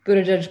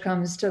Buttigieg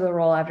comes to the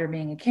role after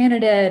being a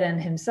candidate,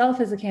 and himself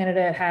as a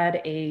candidate had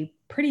a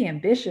pretty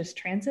ambitious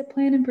transit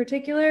plan in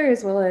particular,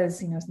 as well as,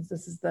 since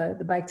this is the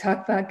Bike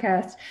Talk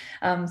podcast,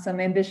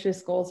 some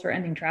ambitious goals for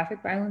ending traffic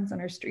violence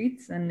on our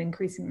streets and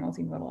increasing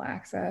multimodal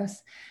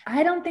access.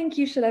 I don't think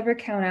you should ever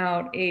count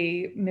out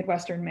a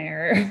Midwestern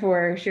mayor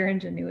for sheer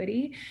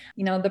ingenuity.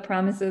 The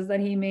promises that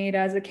he made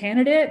as a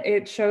candidate,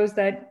 it shows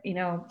that,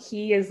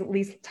 he is at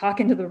least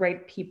talking to the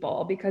right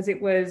people, because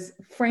it was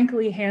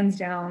frankly hands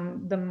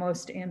down the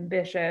most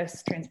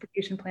ambitious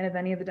transportation plan of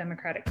any of the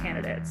Democratic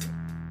candidates.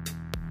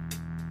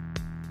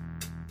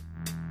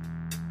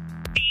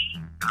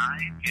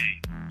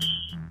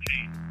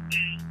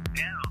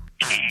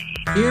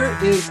 Here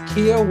is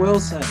Kia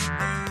Wilson.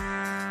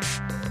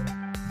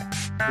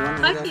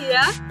 Hi, Kia.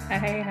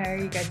 Hi, how are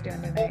you guys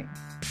doing tonight?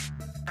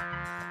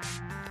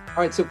 All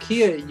right, so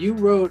Kia, you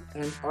wrote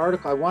an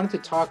article. I wanted to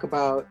talk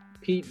about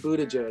Pete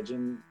Buttigieg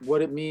and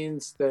what it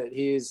means that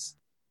he's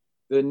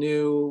the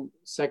new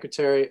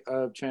Secretary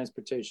of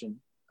Transportation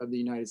of the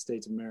United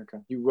States of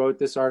America. You wrote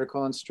this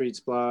article on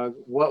Streets Blog.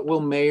 What will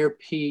Mayor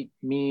Pete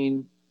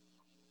mean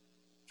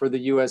for the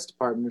U.S.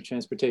 Department of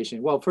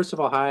Transportation? Well, first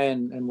of all, hi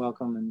and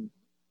welcome. And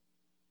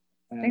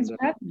thanks for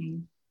having me.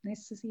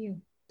 Nice to see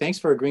you. Thanks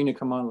for agreeing to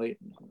come on late,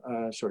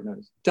 short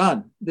notice.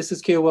 Done. This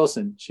is Kia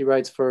Wilson. She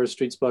writes for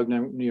Streets Blog,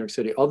 New York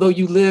City. Although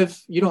you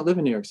don't live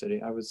in New York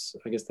City.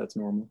 I guess that's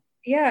normal.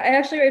 Yeah, I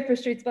actually write for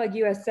Streets Blog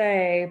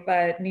USA,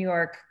 but New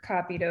York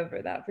copied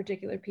over that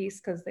particular piece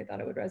because they thought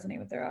it would resonate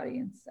with their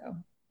audience. So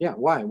yeah,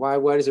 why?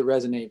 Why does it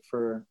resonate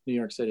for New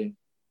York City?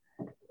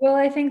 Well,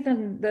 I think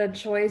the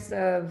choice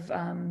of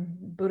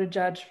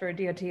Buttigieg for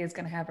DOT is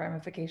going to have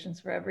ramifications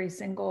for every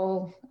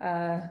single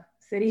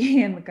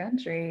city in the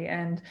country,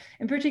 and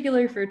in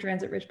particular for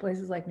transit-rich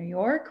places like New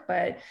York.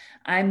 But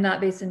I'm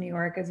not based in New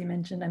York, as you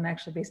mentioned. I'm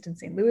actually based in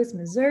St. Louis,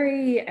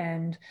 Missouri,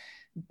 and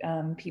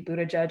Pete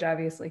Buttigieg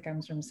obviously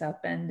comes from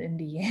South Bend,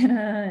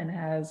 Indiana, and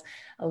has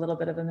a little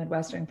bit of a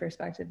Midwestern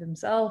perspective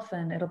himself,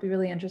 and it'll be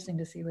really interesting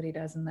to see what he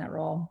does in that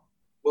role.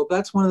 Well,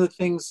 that's one of the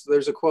things.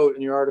 There's a quote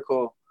in your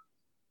article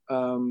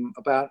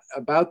about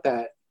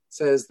that. It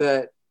says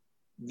that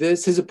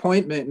his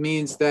appointment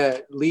means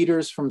that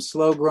leaders from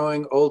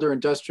slow-growing, older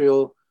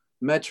industrial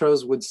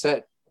metros would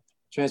set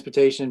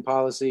transportation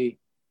policy,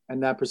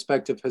 and that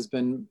perspective has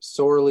been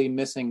sorely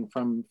missing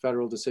from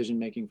federal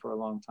decision-making for a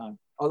long time.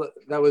 Although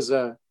that was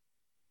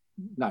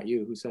not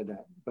you who said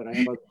that, but I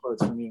have other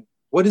quotes from you.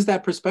 What is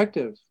that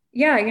perspective?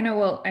 Yeah,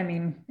 well, I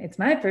mean, it's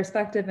my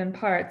perspective in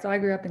part. So I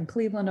grew up in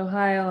Cleveland,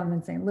 Ohio. I'm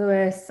in St.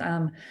 Louis.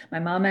 My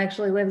mom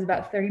actually lives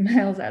about 30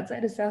 miles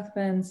outside of South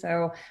Bend.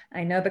 So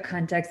I know the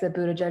context that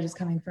Buttigieg is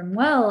coming from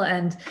well.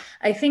 And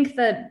I think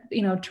that,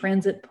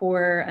 transit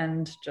poor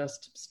and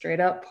just straight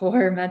up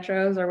poor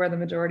metros are where the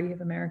majority of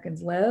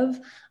Americans live.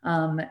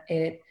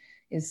 It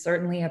is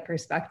certainly a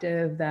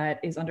perspective that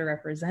is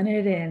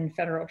underrepresented in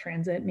federal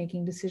transit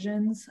making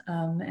decisions.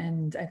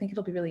 And I think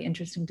it'll be really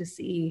interesting to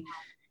see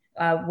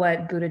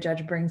what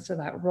Buttigieg brings to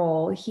that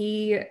role.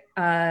 He,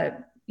 I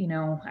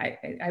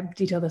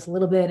detail this a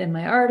little bit in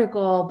my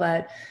article,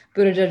 but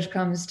Buttigieg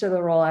comes to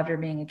the role after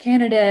being a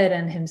candidate,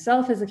 and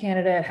himself as a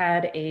candidate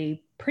had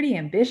a pretty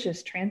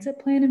ambitious transit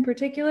plan in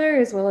particular,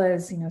 as well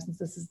as, since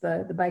this is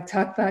the Bike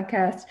Talk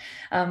podcast,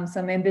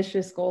 some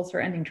ambitious goals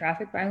for ending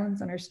traffic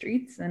violence on our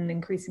streets and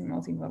increasing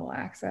multimodal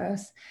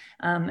access.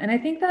 And I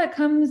think that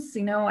comes,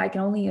 I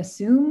can only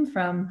assume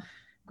from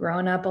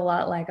growing up a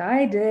lot like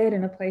I did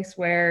in a place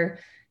where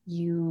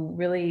you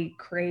really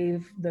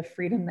crave the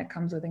freedom that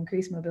comes with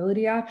increased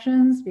mobility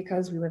options,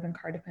 because we live in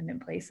car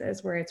dependent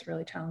places where it's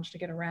really challenged to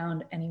get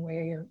around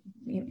anyway, or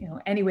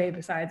any way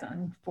besides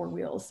on four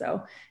wheels.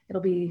 So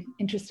it'll be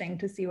interesting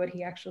to see what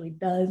he actually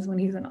does when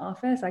he's in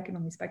office. I can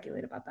only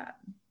speculate about that.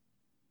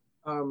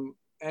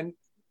 And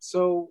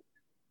so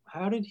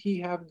how did he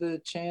have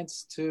the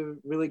chance to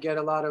really get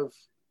a lot of,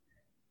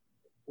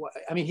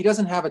 I mean, he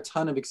doesn't have a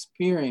ton of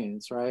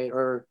experience, right?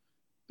 Or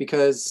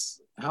because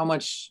how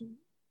much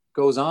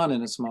goes on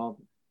in a small,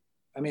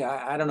 I mean,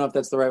 I don't know if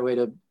that's the right way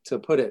to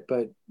put it,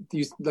 but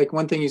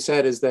one thing you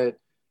said is that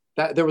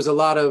there was a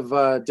lot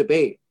of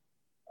debate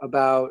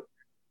about,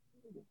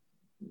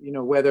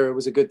 whether it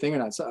was a good thing or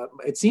not. So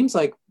it seems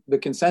like the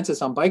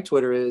consensus on bike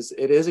Twitter is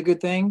it is a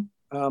good thing,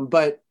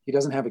 but he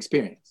doesn't have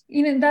experience.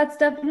 That's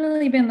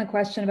definitely been the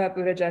question about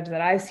Buttigieg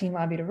that I've seen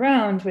lobbied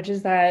around, which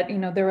is that,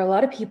 there were a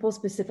lot of people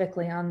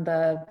specifically on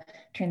the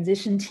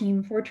transition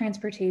team for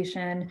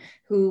transportation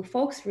who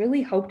folks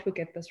really hoped would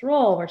get this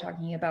role. We're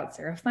talking about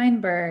Sarah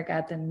Feinberg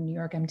at the New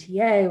York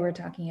MTA. We're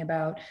talking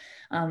about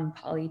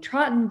Polly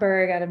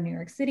Trottenberg out of New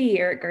York City.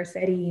 Eric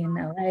Garcetti in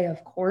LA,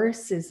 of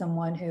course, is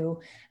someone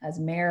who, as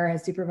mayor,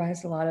 has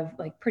supervised a lot of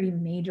pretty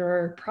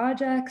major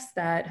projects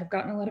that have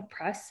gotten a lot of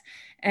press.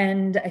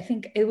 And I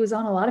think it was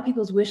on a lot of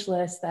people's wish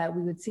list that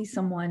we would see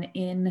someone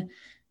in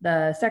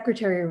the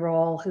secretary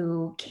role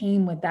who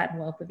came with that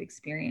wealth of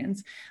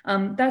experience.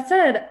 That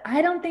said,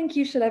 I don't think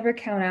you should ever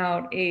count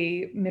out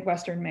a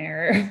Midwestern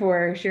mayor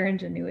for sheer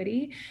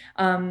ingenuity.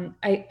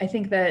 I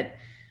think that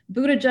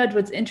Buttigieg,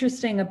 what's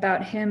interesting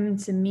about him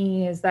to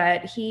me is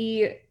that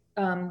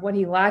what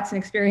he lacks in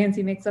experience,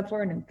 he makes up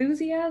for in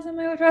enthusiasm,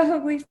 I would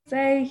probably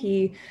say.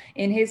 He,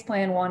 in his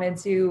plan, wanted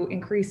to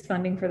increase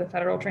funding for the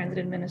Federal Transit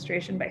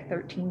Administration by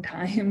 13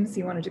 times.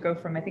 He wanted to go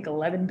from, I think,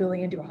 11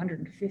 billion to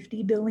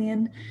 150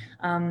 billion.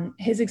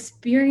 His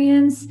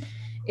experience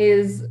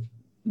is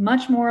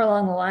much more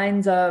along the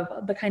lines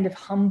of the kind of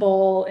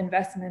humble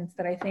investments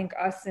that I think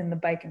us in the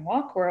bike and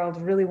walk world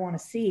really want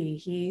to see.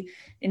 He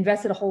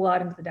invested a whole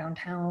lot into the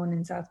downtown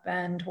in South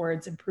Bend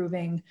towards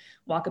improving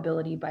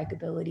walkability,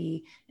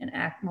 bikeability, and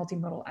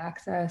multimodal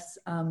access.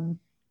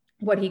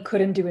 What he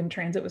couldn't do in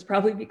transit was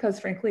probably because,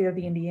 frankly, of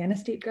the Indiana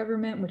state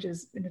government, which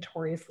is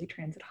notoriously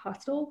transit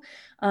hostile.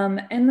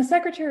 And the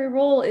secretary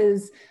role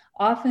is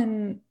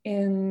often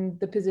in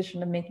the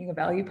position of making a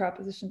value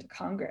proposition to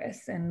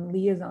Congress and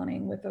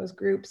liaisoning with those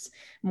groups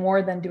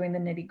more than doing the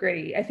nitty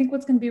gritty. I think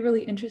what's going to be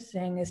really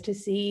interesting is to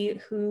see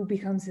who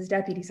becomes his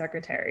deputy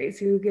secretaries,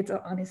 who gets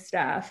on his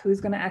staff,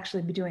 who's going to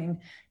actually be doing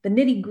the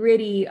nitty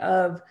gritty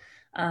of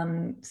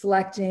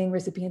selecting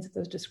recipients of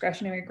those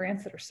discretionary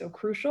grants that are so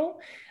crucial.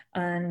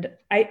 And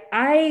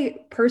I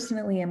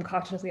personally am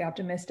cautiously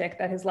optimistic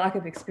that his lack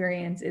of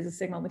experience is a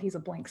signal that he's a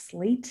blank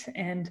slate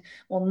and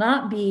will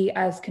not be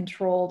as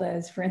controlled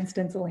as, for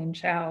instance, Elaine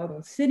Chao,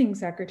 the sitting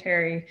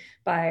secretary,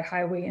 by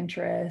highway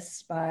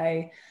interests,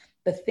 by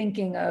the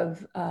thinking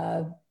of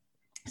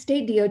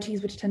state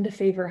DOTs, which tend to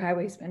favor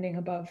highway spending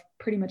above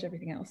pretty much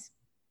everything else.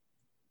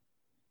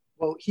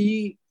 Well,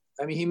 he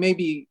may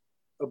be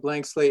a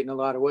blank slate in a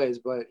lot of ways,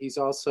 but he's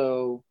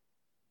also,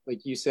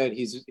 like you said,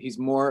 he's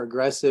more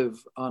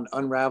aggressive on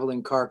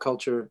unraveling car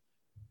culture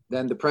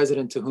than the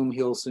president to whom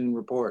he'll soon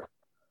report.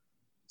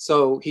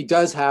 So he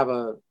does have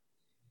a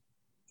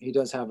he's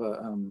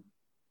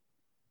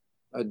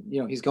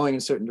going in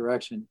a certain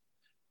direction.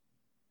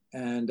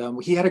 And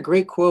he had a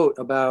great quote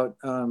about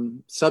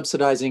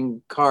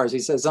subsidizing cars. He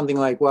says something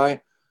like, why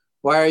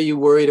are you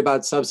worried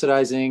about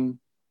subsidizing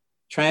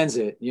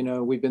transit?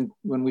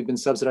 When we've been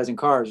subsidizing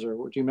cars, or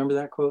do you remember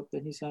that quote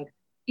that he said?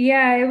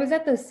 Yeah, it was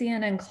at the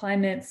CNN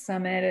Climate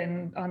Summit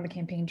and on the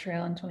campaign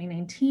trail in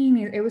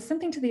 2019. It was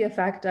something to the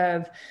effect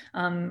of,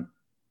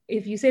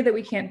 if you say that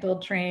we can't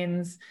build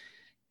trains,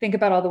 think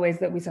about all the ways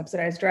that we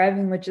subsidize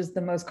driving, which is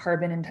the most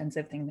carbon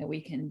intensive thing that we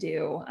can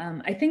do.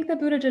 I think that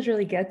Buttigieg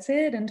really gets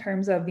it in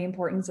terms of the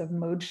importance of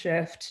mode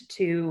shift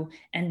to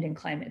ending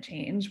climate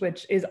change,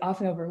 which is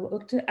often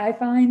overlooked, I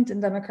find, in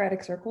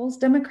Democratic circles.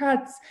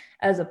 Democrats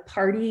as a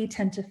party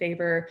tend to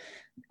favor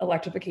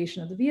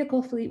electrification of the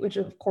vehicle fleet, which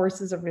of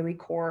course is a really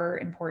core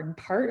important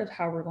part of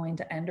how we're going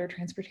to end our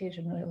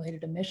transportation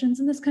related emissions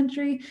in this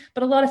country.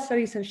 But a lot of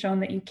studies have shown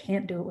that you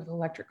can't do it with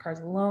electric cars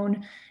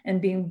alone,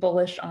 and being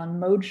bullish on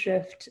mode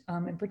shift,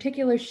 in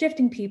particular,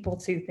 shifting people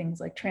to things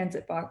like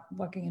transit,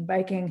 walking, and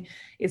biking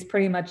is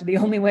pretty much the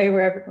only way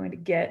we're ever going to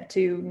get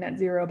to net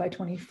zero by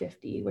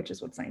 2050, which is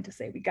what scientists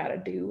say we got to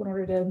do in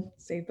order to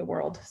save the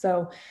world.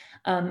 So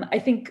I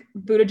think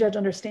Buttigieg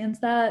understands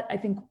that. I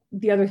think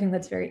the other thing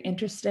that's very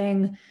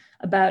interesting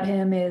about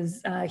him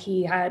is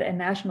he had a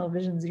national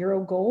Vision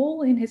Zero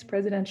goal in his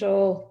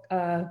presidential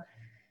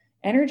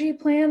energy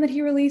plan that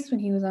he released when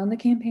he was on the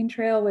campaign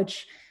trail,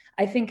 which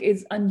I think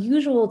is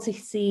unusual to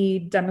see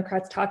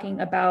Democrats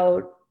talking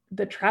about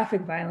the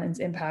traffic violence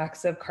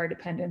impacts of car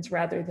dependence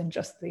rather than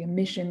just the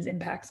emissions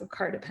impacts of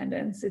car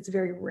dependence. It's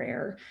very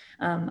rare.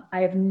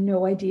 I have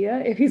no idea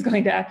if he's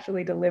going to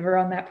actually deliver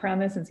on that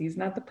promise, since he's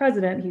not the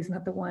president. He's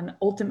not the one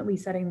ultimately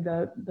setting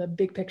the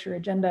big picture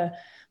agenda,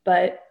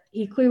 but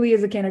he clearly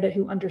is a candidate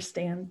who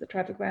understands that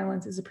traffic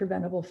violence is a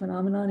preventable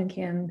phenomenon and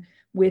can,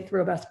 with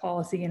robust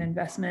policy and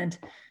investment,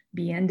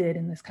 be ended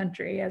in this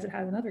country as it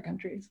has in other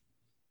countries.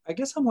 I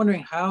guess I'm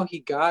wondering how he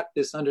got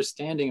this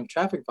understanding of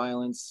traffic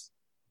violence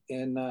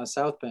in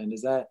South Bend.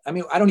 I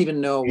don't even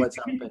know what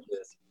South Bend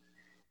is.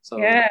 So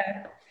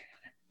yeah,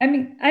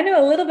 I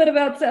know a little bit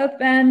about South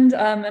Bend,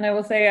 and I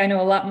will say I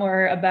know a lot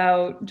more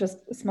about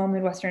just small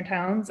Midwestern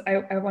towns.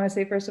 I want to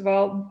say, first of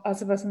all,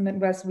 us in the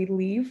Midwest, we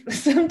leave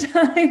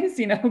sometimes.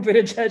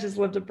 Buttigieg has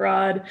lived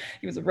abroad.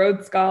 He was a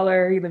Rhodes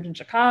Scholar. He lived in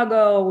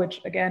Chicago,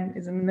 which again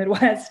is in the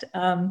Midwest.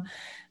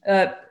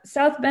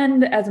 South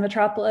Bend as a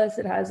metropolis,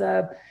 it has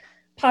a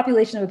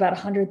population of about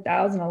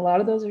 100,000. A lot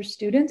of those are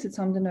students. It's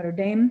home to Notre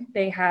Dame.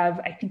 They have,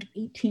 I think,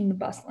 18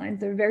 bus lines.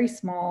 They're very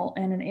small,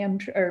 and not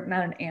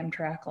an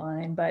Amtrak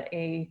line, but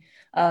a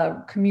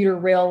commuter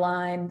rail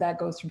line that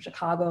goes from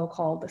Chicago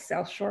called the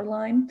South Shore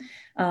Line.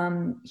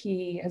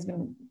 He has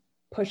been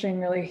pushed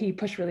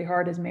really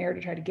hard as mayor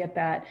to try to get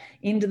that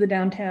into the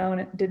downtown.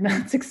 It did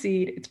not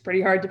succeed. It's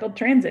pretty hard to build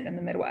transit in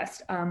the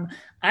Midwest. I'm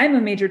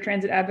a major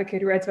transit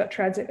advocate who writes about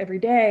transit every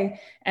day,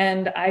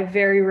 and I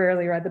very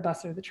rarely ride the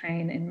bus or the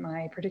train in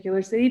my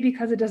particular city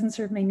because it doesn't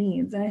serve my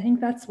needs. And I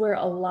think that's where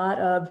a lot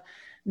of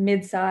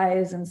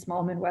mid-size and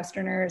small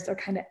Midwesterners are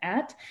kind of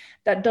at.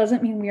 That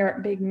doesn't mean we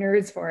aren't big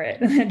nerds for it.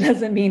 It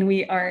doesn't mean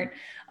we aren't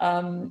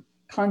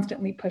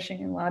constantly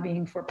pushing and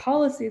lobbying for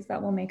policies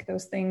that will make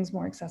those things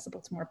more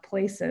accessible to more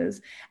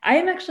places. I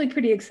am actually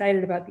pretty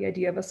excited about the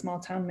idea of a small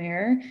town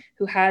mayor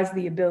who has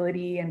the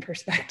ability and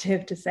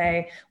perspective to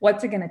say,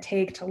 what's it going to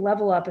take to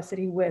level up a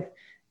city with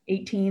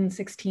 18,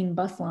 16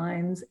 bus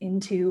lines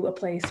into a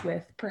place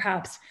with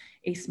perhaps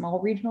a small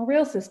regional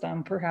rail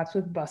system, perhaps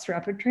with bus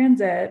rapid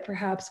transit,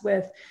 perhaps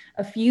with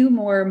a few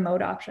more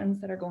mode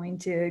options that are going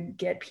to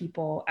get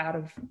people out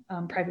of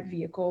private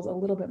vehicles a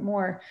little bit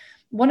more.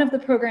 One of the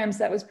programs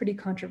that was pretty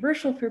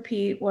controversial for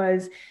Pete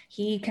was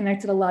he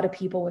connected a lot of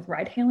people with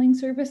ride hailing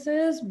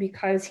services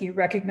because he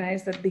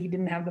recognized that he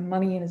didn't have the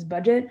money in his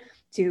budget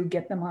to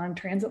get them on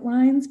transit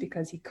lines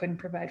because he couldn't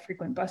provide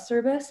frequent bus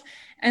service.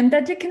 And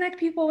that did connect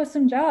people with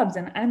some jobs.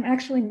 And I'm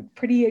actually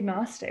pretty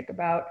agnostic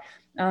about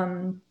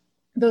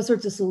those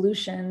sorts of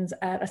solutions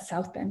at a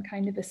South Bend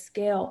kind of a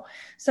scale.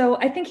 So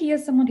I think he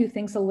is someone who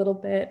thinks a little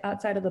bit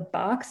outside of the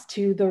box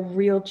to the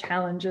real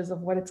challenges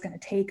of what it's going to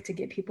take to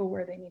get people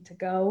where they need to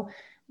go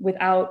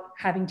without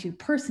having to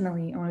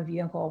personally own a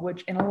vehicle,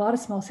 which in a lot of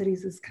small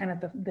cities is kind of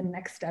the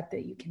next step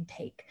that you can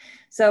take.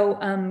 So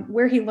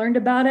where he learned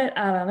about it,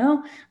 I don't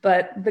know,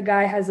 but the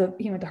guy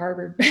he went to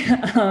Harvard.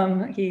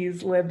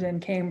 He's lived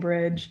in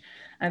Cambridge.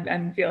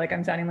 I feel like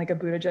I'm sounding like a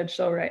Buttigieg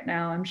show right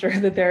now. I'm sure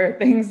that there are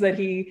things that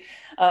he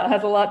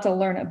has a lot to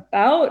learn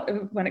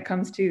about when it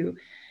comes to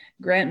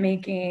grant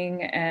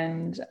making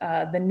and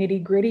the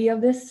nitty gritty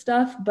of this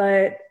stuff.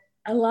 But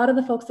a lot of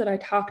the folks that I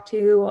talked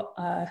to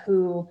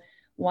who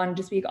wanted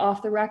to speak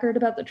off the record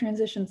about the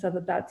transition said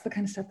that that's the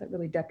kind of stuff that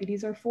really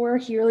deputies are for.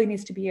 He really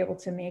needs to be able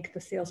to make the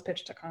sales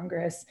pitch to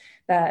Congress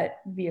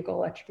that vehicle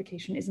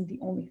electrification isn't the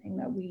only thing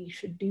that we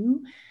should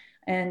do,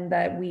 and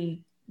that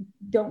we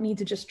don't need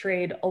to just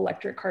trade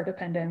electric car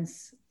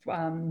dependence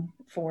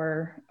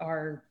for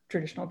our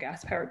traditional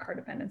gas-powered car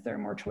dependence. There are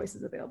more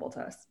choices available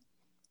to us.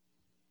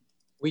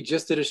 We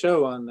just did a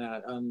show on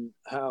that, on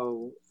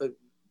how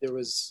there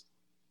was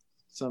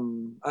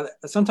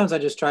sometimes I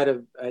just try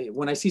to,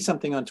 when I see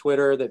something on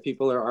Twitter that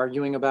people are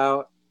arguing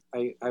about,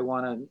 I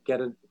want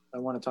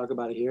to talk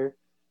about it here.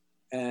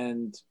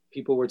 And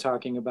people were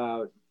talking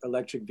about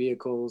electric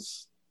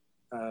vehicles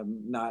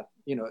not,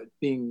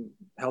 being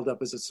held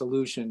up as a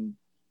solution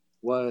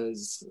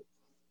was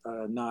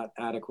not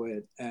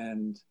adequate.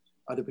 And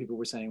other people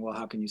were saying, well,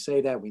 how can you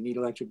say that? We need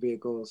electric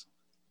vehicles.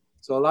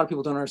 So a lot of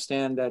people don't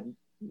understand that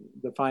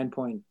the fine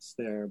points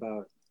there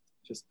about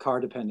just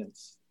car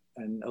dependence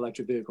and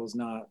electric vehicles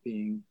not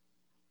being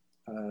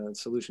a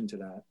solution to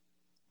that.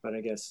 But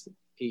I guess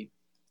Pete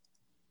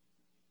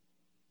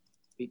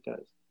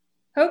does.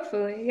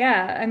 Hopefully,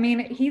 yeah. I mean,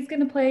 he's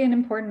going to play an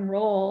important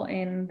role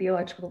in the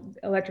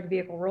electric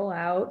vehicle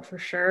rollout for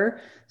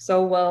sure.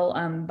 So will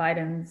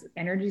Biden's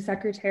energy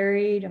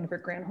secretary, Jennifer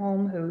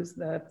Granholm, who's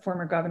the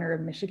former governor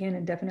of Michigan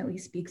and definitely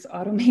speaks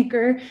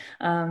automaker.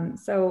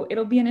 So it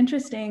will be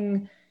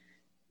interesting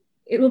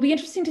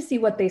to see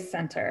what they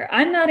center.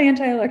 I'm not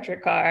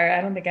anti-electric car. I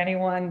don't think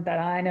anyone that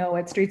I know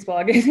at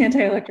Streetsblog is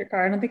anti-electric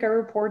car. I don't think our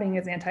reporting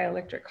is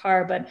anti-electric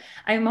car, but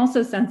I'm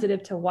also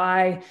sensitive to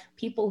why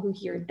people who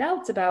hear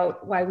doubts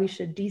about why we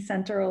should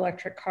decenter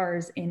electric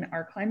cars in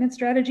our climate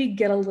strategy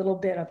get a little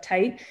bit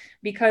uptight,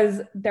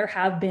 because there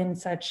have been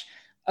such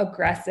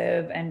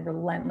aggressive and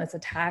relentless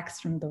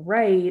attacks from the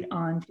right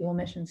on fuel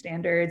emission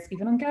standards,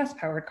 even on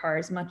gas-powered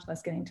cars, much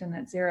less getting to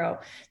net zero.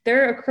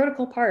 They're a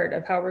critical part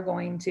of how we're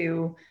going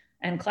to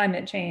and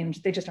climate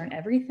change. They just aren't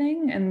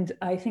everything. And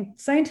I think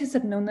scientists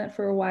have known that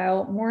for a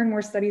while. More and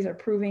more studies are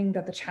proving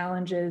that the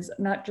challenges,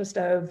 not just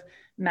of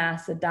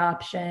mass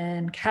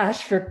adoption,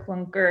 cash for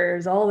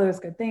clunkers, all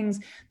those good things,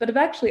 but of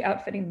actually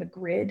outfitting the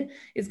grid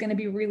is going to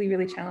be really,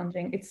 really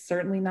challenging. It's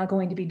certainly not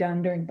going to be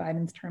done during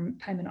Biden's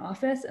time in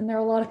office. And there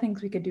are a lot of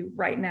things we could do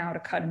right now to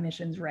cut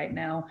emissions right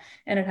now.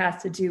 And it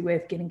has to do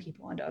with getting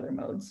people onto other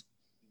modes.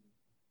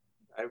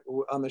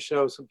 On the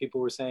show, some people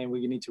were saying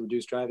we need to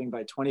reduce driving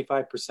by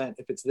 25%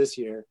 if it's this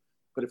year,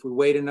 but if we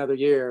wait another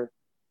year,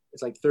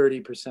 it's like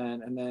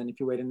 30%, and then if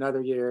you wait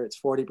another year, it's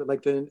 40%. But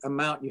like the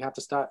amount you have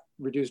to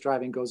reduce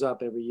driving goes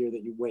up every year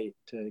that you wait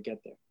to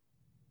get there.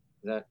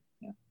 Is that,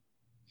 yeah.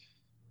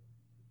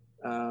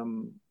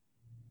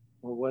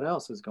 Well, what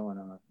else is going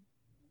on?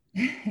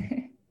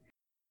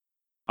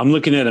 I'm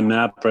looking at a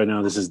map right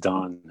now. This is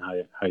Don.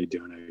 How you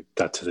doing? I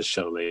got to the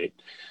show late.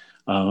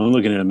 I'm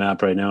looking at a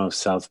map right now of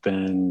South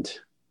Bend,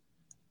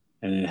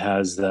 and it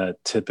has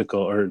that typical,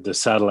 or the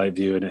satellite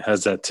view, and it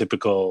has that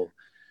typical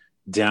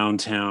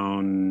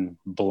downtown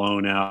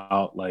blown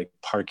out, like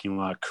parking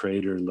lot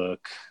crater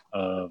look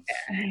of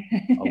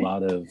a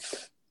lot of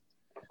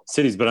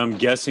cities. But I'm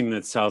guessing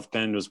that South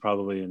Bend was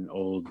probably an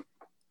old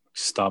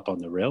stop on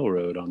the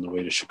railroad on the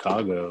way to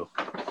Chicago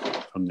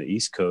from the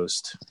East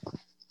Coast.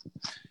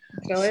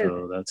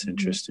 So that's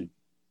interesting.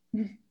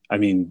 I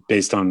mean,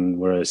 based on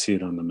where I see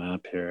it on the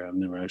map here, I've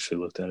never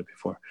actually looked at it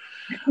before.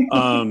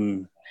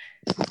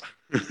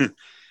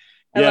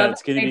 Yeah,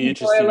 it's going to be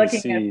interesting to see.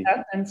 Looking at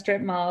South Bend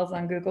strip malls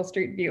on Google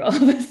Street View all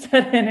of a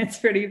sudden. It's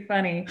pretty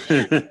funny.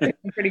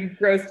 Pretty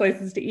gross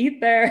places to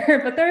eat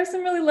there, but there are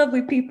some really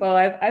lovely people.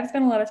 I've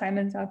spent a lot of time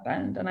in South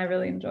Bend, and I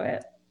really enjoy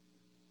it.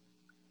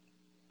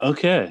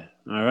 Okay.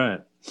 All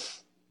right.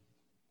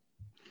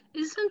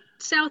 Isn't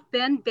South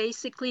Bend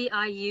basically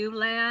IU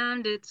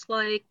land? It's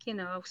like,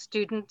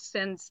 students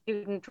and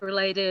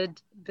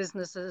student-related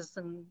businesses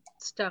and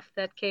stuff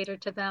that cater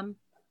to them.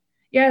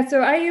 Yeah,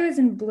 so IU is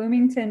in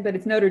Bloomington, but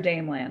it's Notre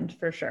Dame land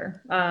for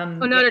sure.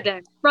 Notre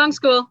Dame. Wrong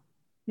school.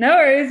 No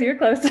worries, you're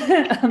close.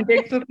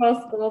 Big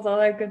football schools, all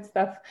that good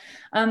stuff.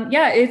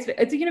 Yeah,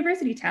 it's a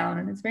university town,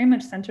 and it's very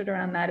much centered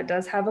around that. It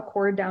does have a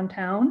core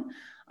downtown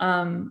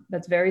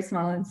that's very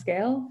small in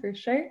scale for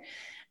sure,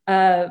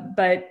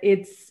 but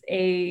it's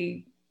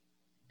a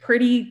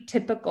pretty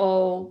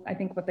typical, I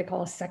think, what they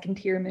call a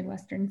second-tier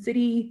Midwestern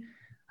city.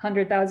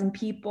 100,000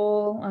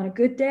 people on a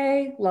good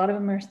day. A lot of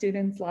them are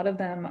students. A lot of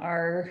them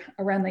are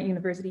around that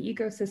university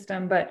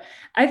ecosystem. But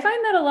I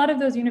find that a lot of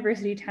those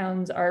university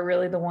towns are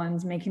really the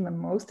ones making the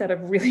most out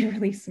of really,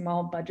 really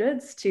small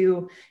budgets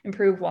to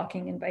improve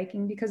walking and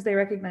biking because they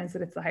recognize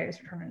that it's the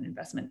highest return on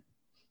investment.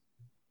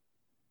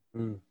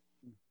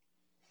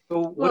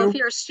 So well, if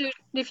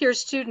you're a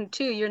student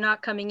too, you're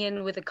not coming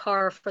in with a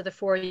car for the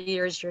 4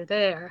 years you're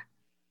there.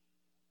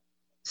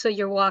 So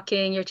you're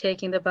walking, you're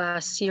taking the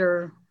bus,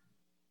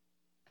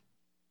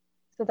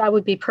 so that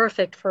would be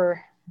perfect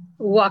for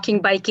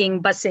walking,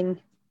 biking, busing,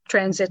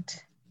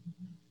 transit.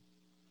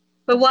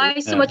 But why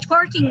so much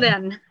parking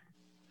then?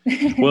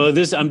 Well,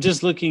 I'm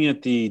just looking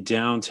at the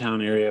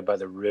downtown area by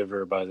the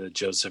river, by the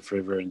Joseph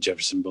River and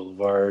Jefferson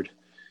Boulevard,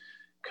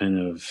 kind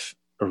of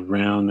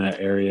around that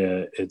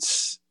area.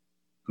 It's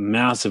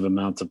massive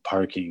amounts of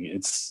parking.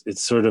 It's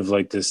sort of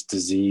like this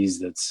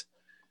disease that's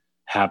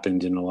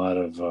happened in a lot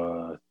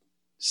of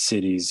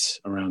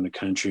cities around the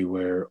country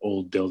where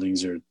old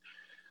buildings are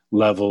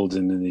leveled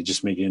and then they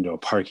just make it into a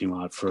parking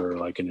lot for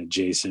like an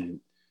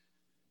adjacent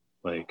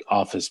like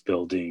office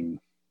building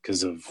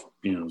because of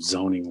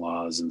zoning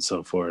laws and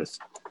so forth.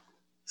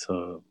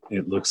 So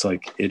it looks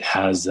like it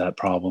has that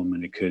problem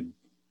and it could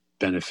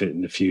benefit in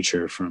the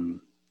future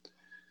from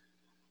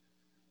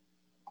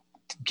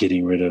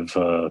getting rid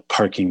of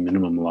parking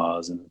minimum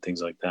laws and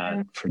things like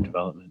that for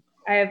development.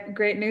 I have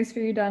great news for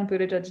you, Don.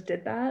 Buttigieg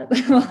did that.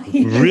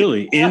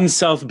 Really? In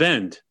South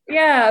Bend?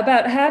 Yeah,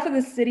 about half of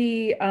the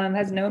city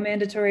has no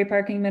mandatory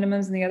parking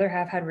minimums, and the other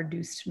half had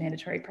reduced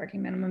mandatory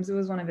parking minimums. It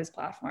was one of his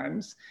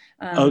platforms.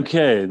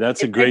 Okay,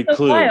 that's a great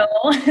clue.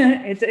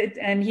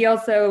 And he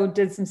also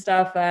did some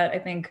stuff that I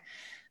think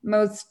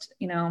most,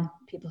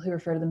 people who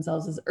refer to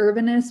themselves as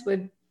urbanists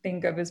would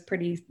think of as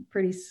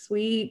pretty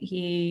sweet.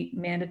 He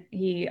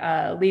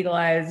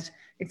legalized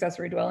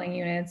accessory dwelling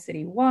units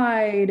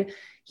citywide.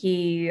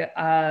 He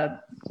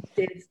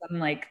did some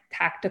like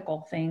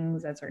tactical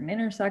things at certain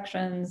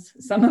intersections,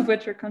 some of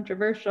which are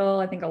controversial.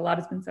 I think a lot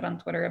has been said on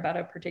Twitter about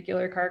a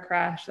particular car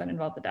crash that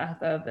involved the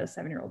death of a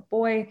 7-year-old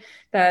boy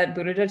that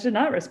Buttigieg did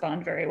not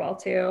respond very well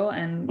to.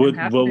 And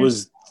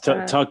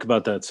talk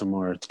about that some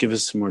more. Give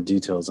us some more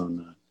details on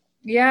that.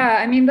 Yeah,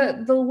 I mean,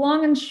 the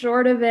long and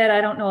short of it,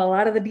 I don't know a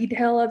lot of the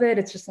detail of it.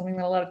 It's just something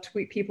that a lot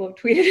of people have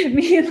tweeted at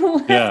me in the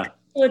last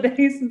couple of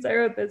days since I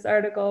wrote this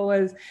article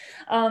was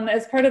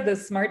as part of the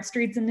Smart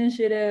Streets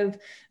initiative,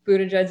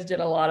 Buttigieg did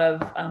a lot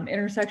of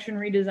intersection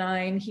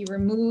redesign. He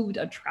removed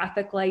a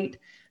traffic light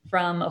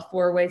from a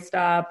 4-way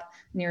stop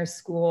near a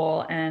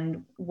school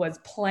and was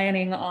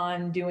planning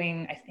on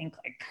doing, I think,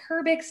 like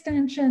curb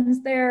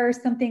extensions there or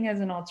something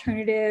as an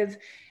alternative.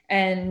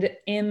 And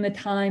in the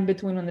time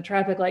between when the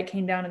traffic light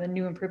came down and the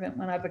new improvement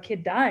went up, a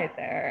kid died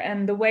there.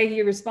 And the way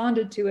he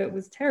responded to it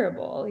was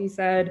terrible. He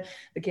said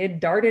the kid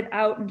darted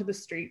out into the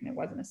street and it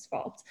wasn't his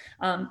fault.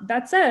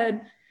 That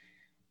said,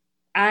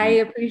 I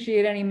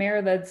appreciate any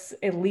mayor that's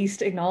at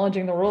least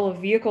acknowledging the role of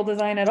vehicle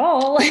design at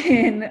all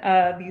in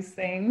these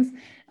things.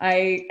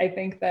 I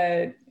think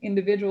that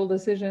individual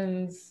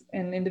decisions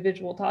and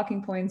individual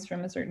talking points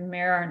from a certain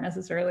mayor aren't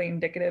necessarily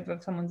indicative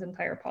of someone's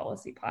entire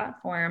policy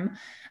platform.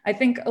 I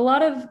think a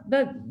lot of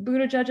the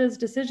Buttigieg's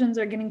decisions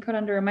are getting put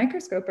under a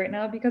microscope right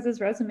now because his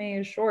resume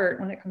is short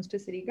when it comes to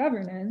city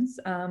governance,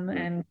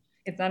 and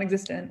it's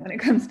non-existent when it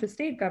comes to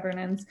state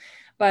governance.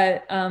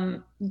 But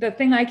the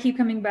thing I keep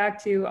coming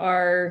back to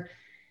are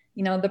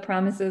the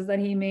promises that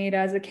he made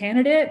as a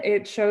candidate.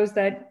 It shows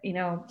that,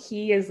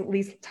 he is at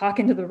least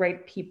talking to the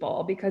right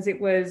people, because it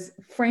was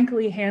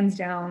frankly hands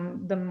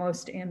down the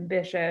most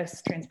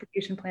ambitious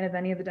transportation plan of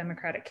any of the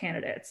Democratic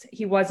candidates.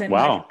 He wasn't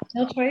my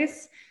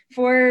choice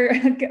for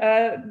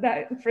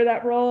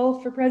that role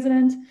for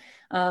president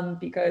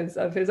because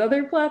of his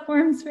other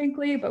platforms,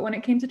 frankly. But when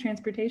it came to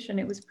transportation,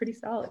 it was pretty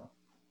solid.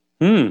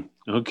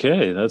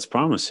 Okay, that's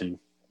promising.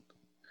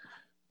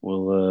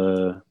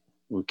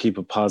 We'll keep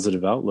a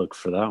positive outlook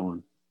for that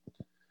one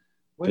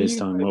based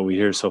on what we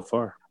hear so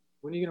far.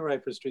 When are you going to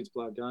write for Streets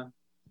Blog, Don?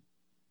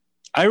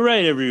 I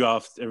write every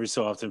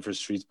so often for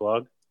Streets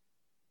Blog.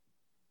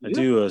 I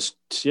do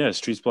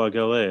Streets Blog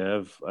LA.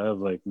 I have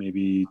like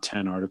maybe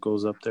 10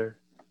 articles up there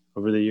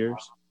over the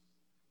years.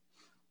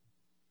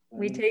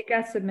 We take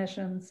guest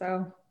submissions,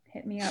 so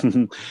hit me up.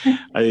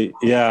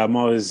 I'm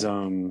always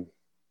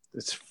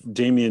it's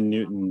Damian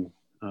Newton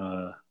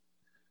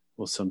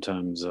will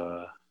sometimes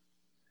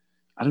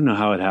I don't know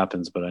how it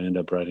happens, but I end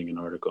up writing an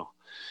article.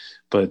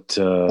 but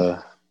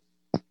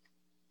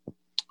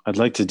I'd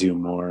like to do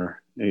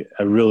more.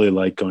 I really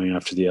like going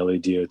after the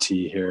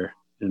LADOT here,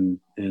 and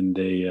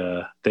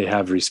they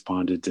have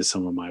responded to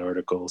some of my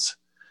articles.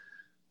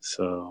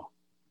 So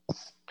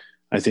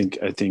I think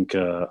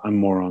I'm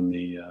more on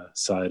the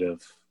side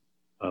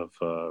of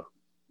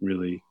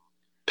really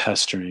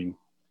pestering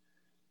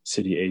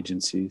city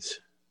agencies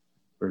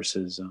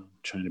versus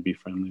trying to be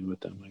friendly with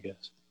them, I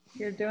guess.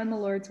 You're doing the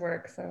Lord's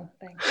work, so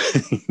thanks.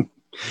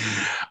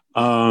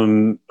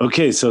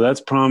 Okay, so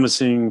that's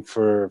promising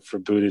for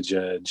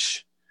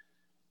Buttigieg.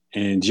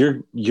 And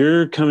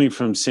you're coming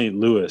from St.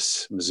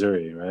 Louis,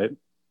 Missouri, right?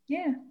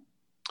 Yeah.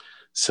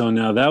 So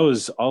now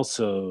that's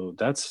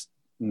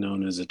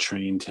known as a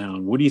train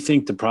town. What do you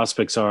think the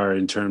prospects are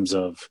in terms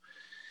of,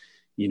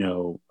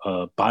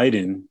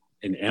 Biden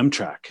and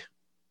Amtrak?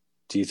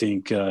 Do you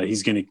think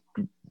he's going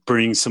to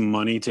bring some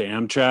money to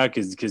Amtrak?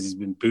 Is because he's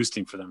been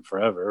boosting for them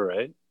forever,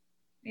 right?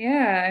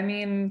 Yeah, I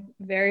mean,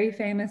 very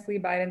famously,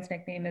 Biden's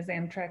nickname is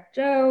Amtrak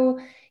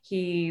Joe.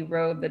 He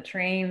rode the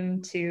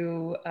train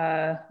to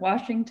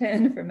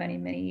Washington for many,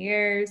 many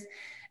years.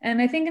 And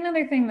I think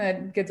another thing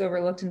that gets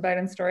overlooked in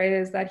Biden's story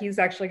is that he's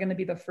actually going to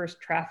be the first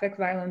traffic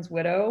violence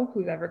widow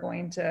who's ever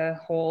going to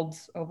hold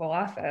Oval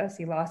Office.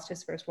 He lost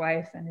his first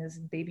wife and his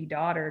baby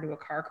daughter to a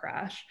car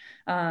crash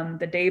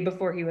the day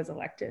before he was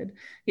elected.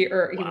 He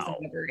was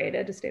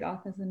inaugurated to state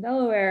office in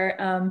Delaware.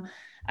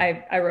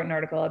 I wrote an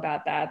article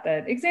about that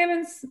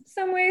examines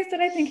some ways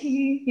that I think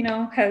he,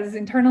 has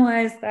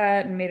internalized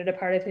that and made it a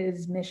part of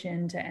his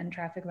mission to end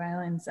traffic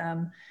violence.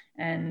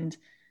 And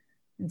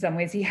in some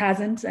ways he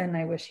hasn't, and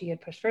I wish he had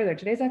pushed further.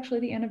 Today's actually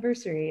the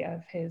anniversary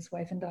of his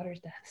wife and daughter's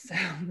death, so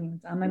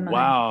it's on my mind.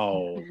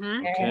 Wow.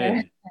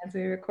 Okay. As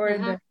we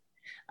record this.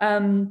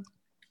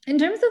 In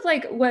terms of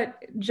like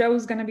what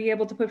Joe's going to be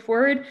able to put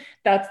forward,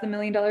 that's the $1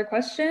 million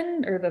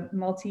question, or the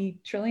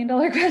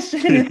multi-trillion-dollar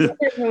question.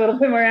 It's a little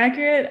bit more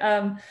accurate.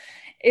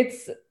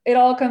 It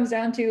all comes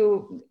down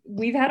to,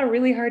 we've had a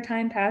really hard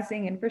time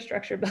passing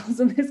infrastructure bills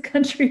in this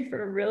country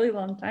for a really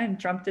long time.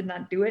 Trump did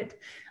not do it.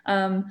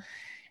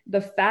 The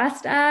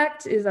FAST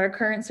Act is our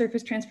current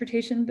surface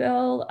transportation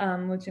bill,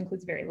 which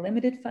includes very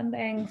limited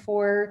funding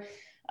for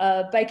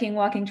biking,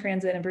 walking,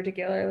 transit, and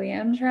particularly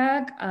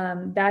Amtrak.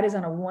 That is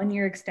on a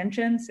 1-year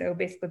extension. So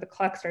basically the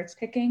clock starts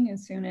ticking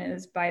as soon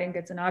as Biden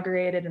gets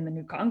inaugurated and the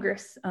new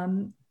Congress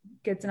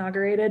gets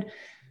inaugurated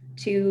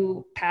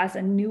to pass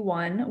a new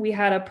one. We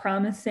had a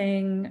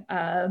promising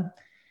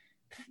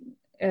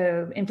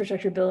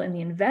infrastructure bill in the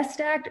INVEST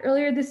Act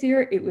earlier this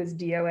year. It was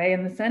DOA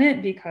in the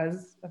Senate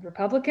because of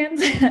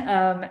Republicans.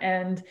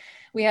 And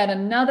we had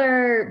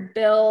another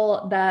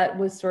bill that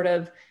was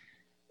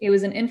it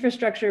was an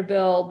infrastructure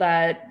bill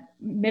that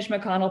Mitch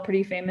McConnell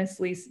pretty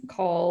famously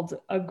called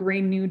a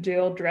Green New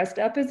Deal dressed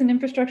up as an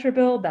infrastructure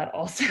bill that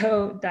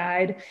also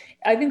died.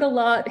 I think a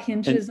lot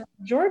hinges on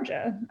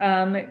Georgia.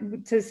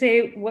 To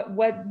say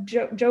what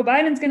Joe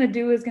Biden's going to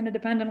do is going to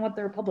depend on what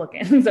the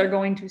Republicans are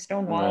going to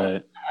stonewall.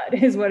 Right.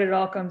 Is what it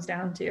all comes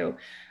down to.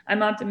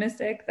 I'm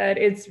optimistic that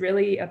it's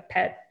really a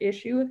pet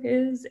issue of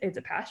his. It's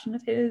a passion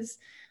of his.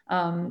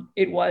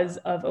 It was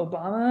of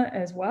Obama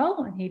as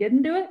well, and he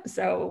didn't do it,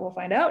 so we'll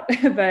find out.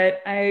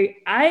 But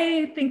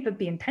I think that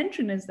the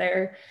intention is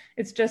there.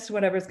 It's just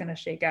whatever's going to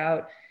shake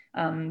out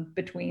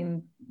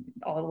between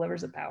all the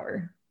levers of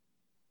power.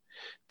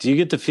 Do you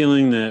get the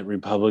feeling that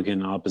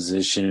Republican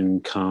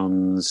opposition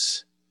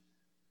comes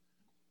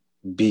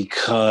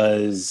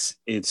because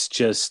it's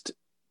just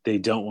they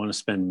don't want to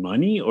spend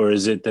money, or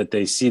is it that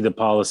they see the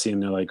policy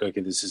and they're like,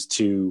 okay, this is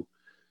too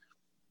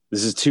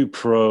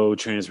pro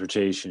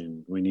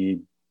transportation. We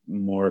need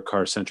more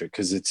car centric,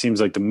 because it seems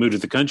like the mood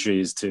of the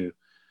country is to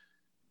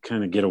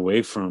kind of get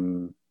away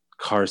from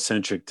car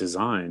centric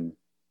design,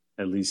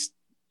 at least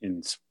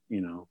in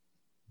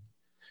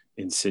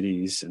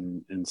cities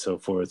and so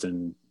forth.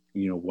 And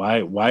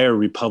why are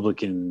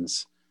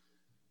Republicans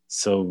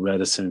so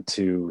reticent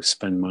to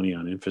spend money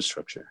on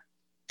infrastructure?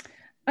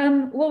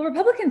 Well,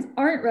 Republicans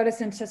aren't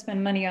reticent to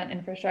spend money on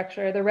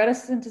infrastructure. They're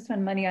reticent to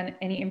spend money on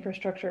any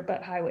infrastructure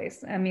but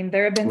highways. I mean,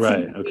 there have been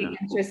some really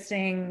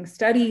interesting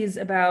studies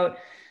about,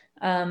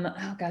 I'm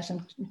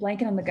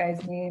blanking on the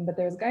guy's name, but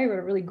there's a guy who wrote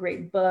a really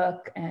great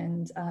book,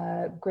 and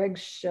Greg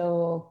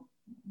Schill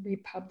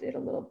republished it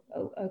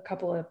a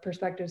couple of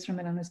perspectives from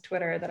it on his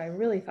Twitter that I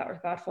really thought were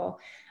thoughtful,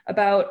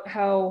 about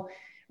how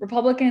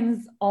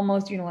Republicans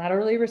almost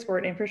unilaterally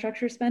support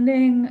infrastructure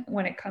spending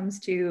when it comes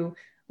to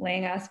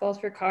laying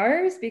asphalt for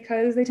cars,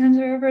 because they tend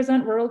to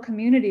represent rural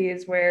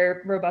communities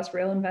where robust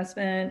rail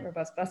investment,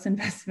 robust bus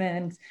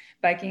investment,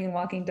 biking and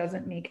walking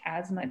doesn't make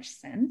as much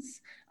sense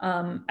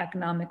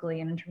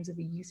economically and in terms of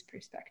a use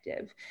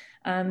perspective.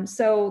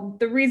 So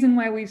the reason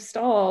why we've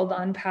stalled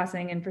on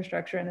passing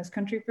infrastructure in this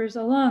country for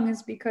so long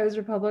is because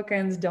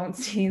Republicans don't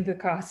see the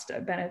cost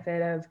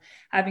benefit of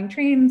having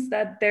trains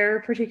that their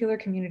particular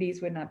communities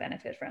would not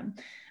benefit from.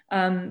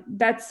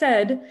 That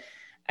said,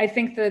 I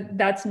think that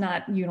that's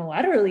not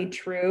unilaterally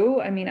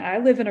true. I mean, I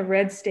live in a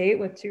red state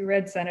with 2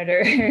 red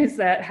senators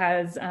that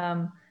has,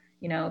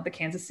 the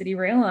Kansas City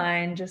rail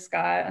line just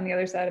got, on the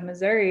other side of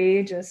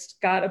Missouri,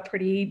 just got a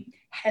pretty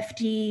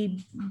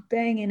hefty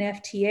banging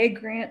FTA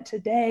grant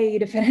today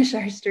to finish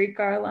our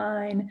streetcar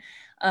line.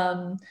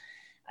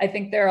 I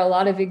think there are a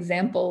lot of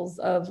examples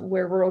of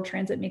where rural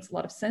transit makes a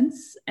lot of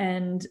sense.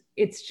 And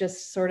it's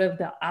just sort of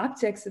the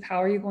optics of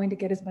how are you going to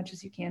get as much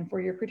as you can for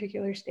your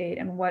particular state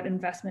and what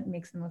investment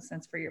makes the most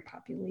sense for your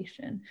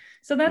population.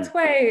 So that's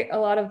why a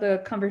lot of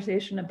the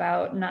conversation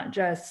about not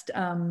just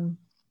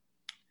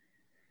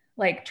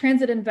like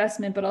transit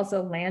investment, but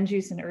also land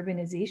use and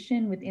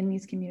urbanization within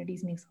these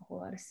communities makes a whole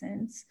lot of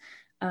sense.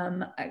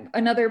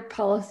 Another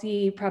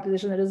policy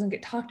proposition that doesn't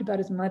get talked about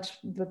as much,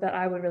 but that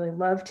I would really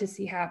love to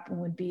see happen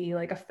would be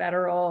like a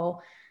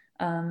federal,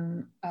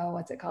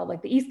 what's it called?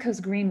 Like the East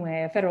Coast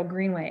Greenway, a federal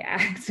Greenway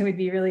Act. So it would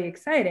be really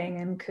exciting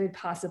and could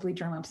possibly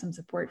drum up some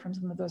support from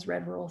some of those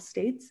red rural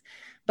states.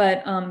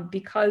 But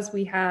because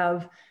we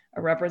have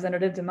a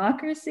representative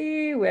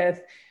democracy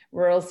with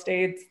rural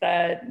states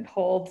that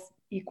hold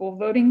equal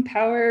voting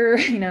power,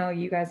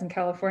 you guys in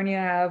California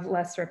have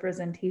less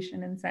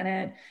representation in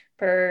Senate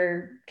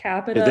per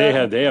capita.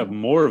 They have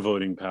more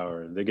voting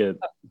power. They get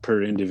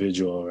per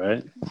individual,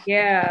 right?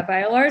 Yeah,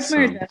 by a large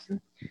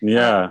margin.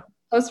 Yeah. A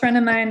close friend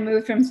of mine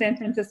moved from San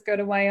Francisco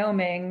to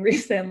Wyoming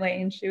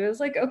recently, and she was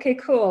like, okay,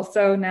 cool.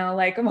 So now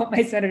like what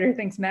my senator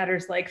thinks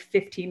matters like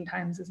 15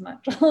 times as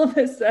much all of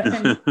a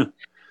sudden,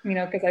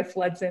 because I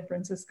fled San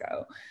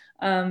Francisco.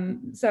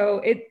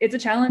 So it's a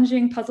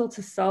challenging puzzle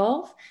to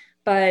solve.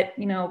 But,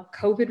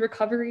 COVID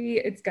recovery,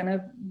 it's going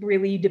to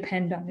really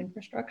depend on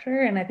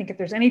infrastructure. And I think if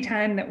there's any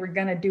time that we're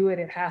going to do it,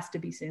 it has to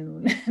be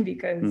soon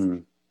because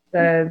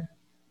the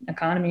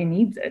economy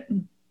needs it.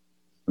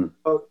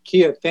 Oh,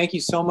 Kia, thank you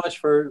so much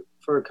for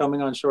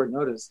coming on short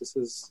notice. This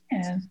is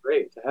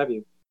great to have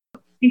you.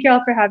 Thank you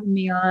all for having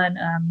me on.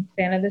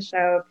 Fan of the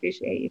show.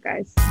 Appreciate you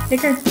guys.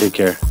 Take care. Take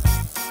care.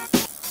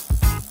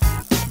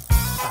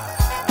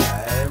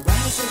 I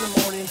rise in the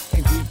morning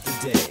and greet the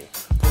day.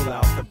 Pull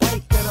out the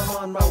bike and I'm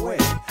on my way.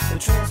 The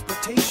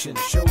transportation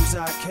shows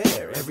I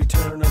care. Every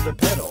turn of the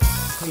pedal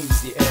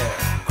cleans the air.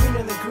 Green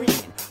and the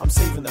green, I'm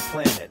saving the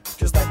planet.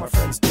 Just like my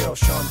friends Dale,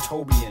 Sean,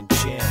 Toby, and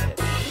Janet.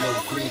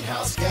 No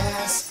greenhouse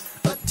gas,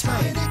 a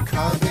tiny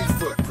carbon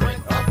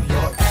footprint up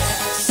your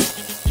ass.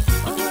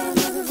 I'm on a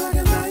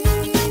motherfucking bike.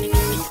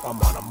 I'm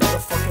on a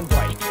motherfucking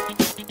bike.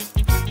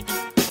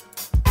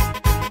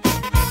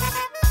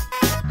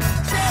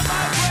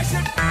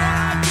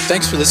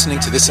 Thanks for listening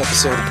to this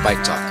episode of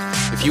Bike Talk.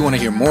 If you want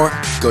to hear more,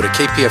 go to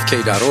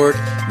kpfk.org,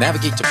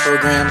 navigate to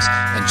programs,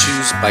 and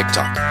choose Bike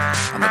Talk.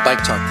 On the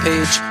Bike Talk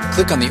page,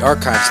 click on the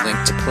archives link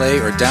to play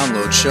or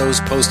download shows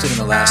posted in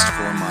the last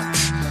 4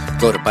 months.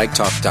 Go to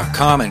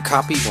biketalk.com and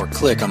copy or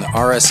click on the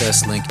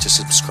RSS link to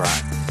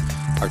subscribe.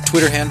 Our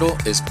Twitter handle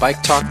is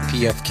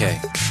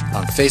BikeTalkPFK.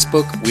 On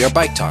Facebook, we are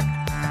Bike Talk.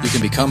 You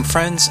can become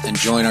friends and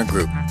join our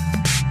group.